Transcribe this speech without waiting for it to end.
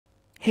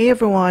Hey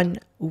everyone,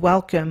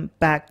 welcome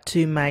back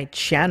to my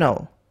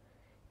channel.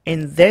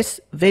 In this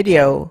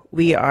video,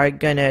 we are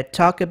gonna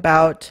talk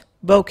about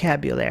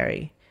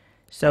vocabulary.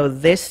 So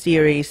this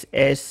series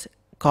is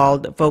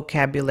called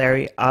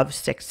Vocabulary of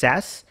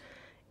Success,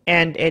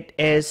 and it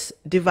is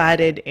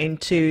divided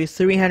into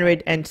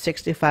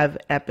 365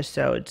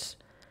 episodes,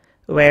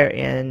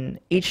 wherein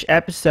each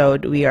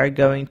episode we are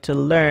going to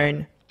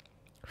learn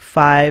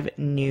 5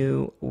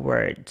 new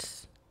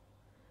words.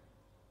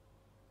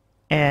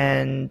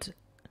 And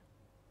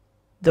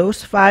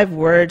those 5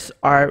 words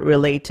are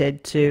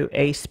related to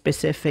a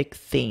specific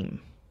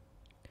theme.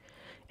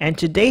 And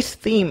today's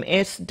theme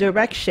is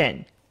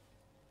direction.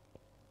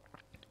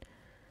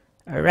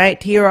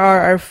 Alright, here are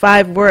our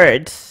 5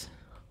 words.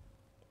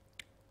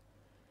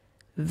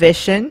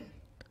 Vision,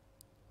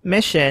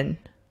 mission,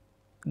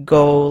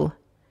 goal,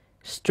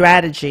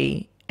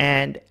 strategy,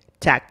 and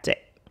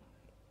tactic.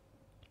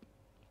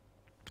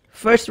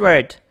 First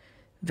word,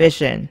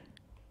 vision.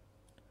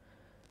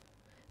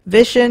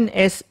 Vision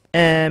is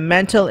a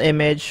mental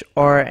image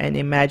or an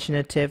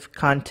imaginative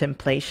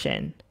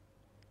contemplation.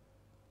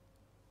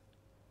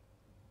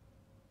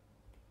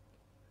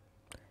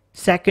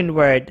 Second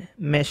word,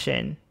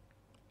 mission.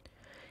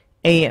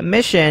 A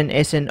mission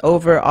is an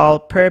overall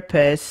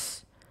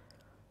purpose,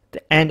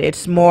 and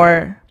it's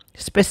more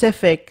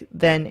specific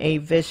than a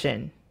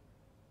vision.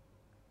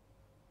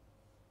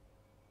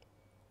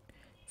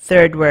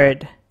 Third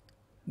word,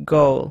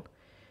 goal.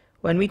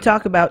 When we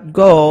talk about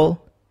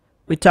goal,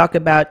 we talk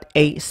about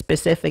a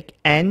specific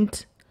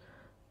end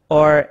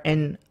or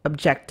an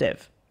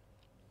objective.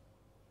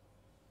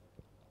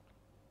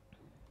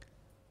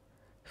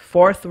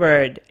 Fourth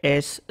word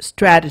is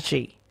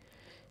strategy.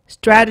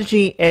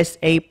 Strategy is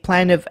a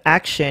plan of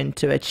action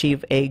to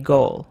achieve a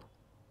goal.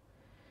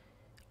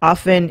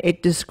 Often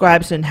it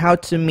describes on how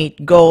to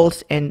meet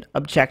goals and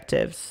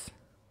objectives.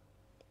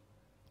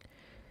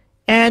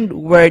 And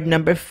word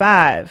number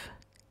 5,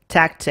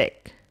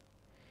 tactic.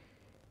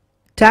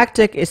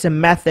 Tactic is a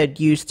method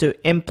used to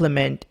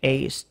implement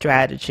a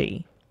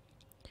strategy.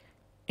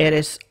 It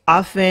is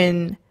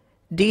often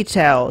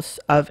details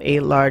of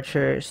a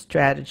larger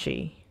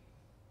strategy.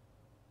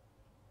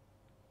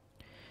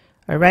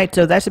 Alright,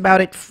 so that's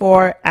about it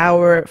for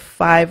our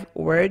 5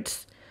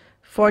 words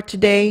for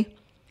today.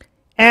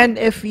 And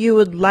if you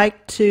would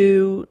like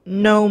to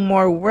know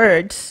more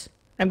words,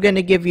 I'm going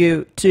to give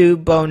you 2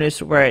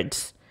 bonus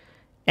words.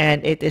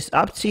 And it is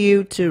up to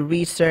you to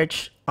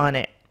research on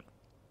it.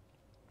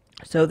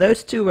 So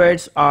those 2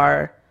 words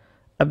are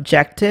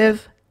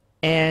objective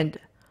and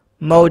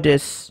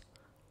modus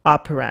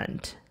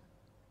operandi.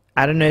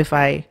 I don't know if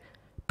I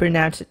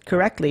pronounce it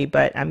correctly,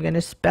 but I'm going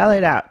to spell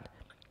it out.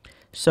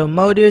 So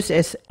modus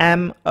is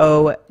M-O-D-U-S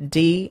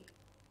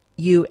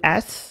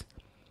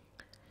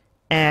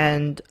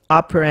and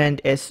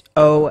operand is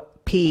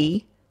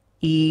O-P-E-R-A-N-D.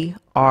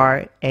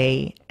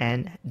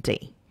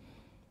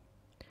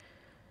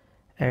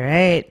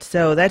 Alright,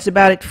 so that's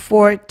about it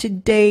for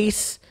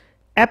today's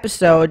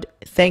episode.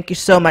 Thank you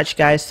so much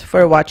guys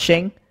for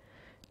watching.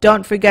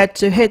 Don't forget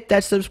to hit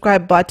that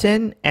subscribe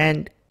button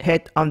and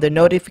hit on the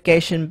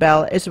notification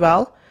bell as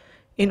well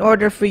in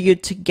order for you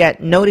to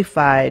get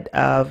notified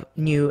of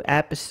new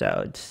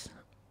episodes.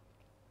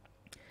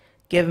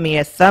 Give me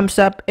a thumbs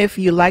up if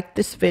you liked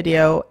this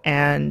video,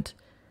 and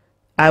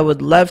I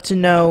would love to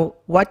know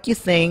what you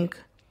think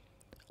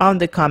on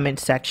the comment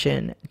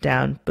section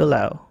down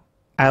below.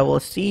 I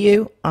will see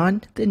you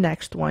on the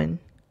next one.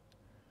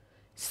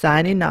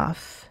 Signing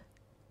off.